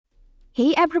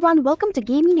Hey everyone, welcome to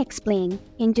Gaming Explain.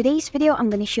 In today's video, I'm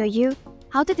gonna show you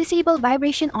how to disable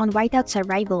vibration on Whiteout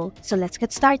Survival. So let's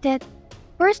get started.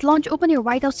 First, open your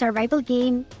Whiteout Survival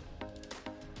game.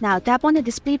 Now tap on the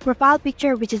display profile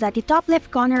picture which is at the top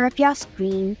left corner of your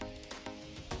screen.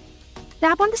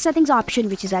 Tap on the settings option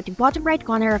which is at the bottom right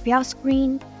corner of your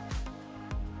screen.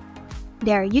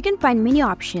 There, you can find many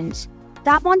options.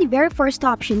 Tap on the very first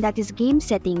option, that is Game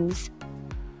Settings.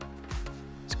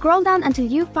 Scroll down until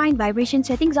you find Vibration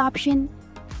Settings option.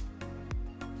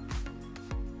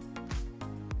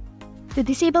 To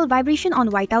disable vibration on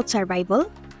Whiteout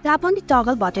Survival, tap on the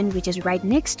toggle button which is right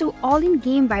next to all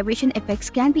in-game vibration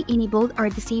effects can be enabled or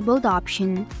disabled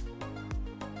option.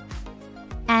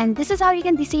 And this is how you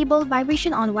can disable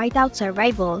vibration on Whiteout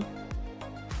Survival.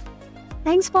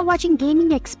 Thanks for watching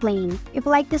Gaming Explain. If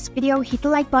you like this video, hit the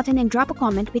like button and drop a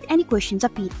comment with any questions or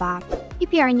feedback.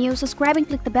 If you are new, subscribe and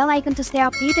click the bell icon to stay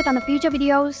updated on the future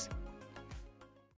videos.